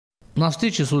На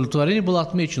встрече с удовлетворением было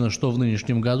отмечено, что в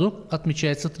нынешнем году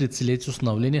отмечается 30-летие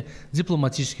установления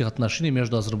дипломатических отношений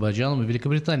между Азербайджаном и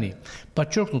Великобританией.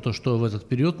 Подчеркнуто, что в этот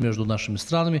период между нашими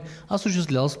странами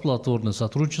осуществлялось плодотворное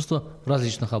сотрудничество в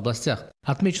различных областях.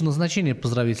 Отмечено значение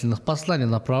поздравительных посланий,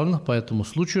 направленных по этому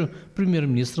случаю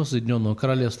премьер-министром Соединенного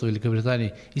Королевства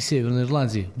Великобритании и Северной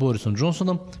Ирландии Борисом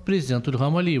Джонсоном, президенту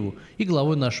Ильхаму Алиеву и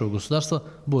главой нашего государства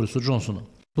Борису Джонсону.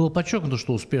 Было подчеркнуто,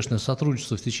 что успешное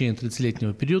сотрудничество в течение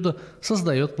 30-летнего периода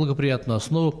создает благоприятную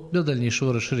основу для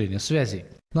дальнейшего расширения связей.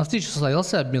 На встрече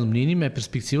состоялся обмен мнениями о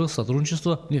перспективах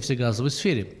сотрудничества в нефтегазовой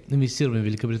сфере, инвестирования в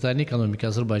Великобритании экономики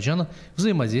Азербайджана,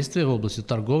 взаимодействия в области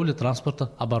торговли,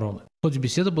 транспорта, обороны. В ходе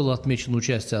беседы было отмечено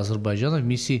участие Азербайджана в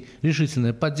миссии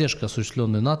 «Решительная поддержка»,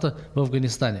 осуществленной НАТО в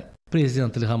Афганистане.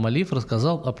 Президент Ильхам Алиев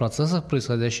рассказал о процессах,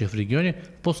 происходящих в регионе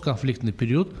в постконфликтный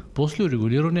период после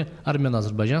урегулирования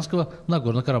армяно-азербайджанского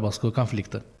Нагорно-Карабахского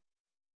конфликта.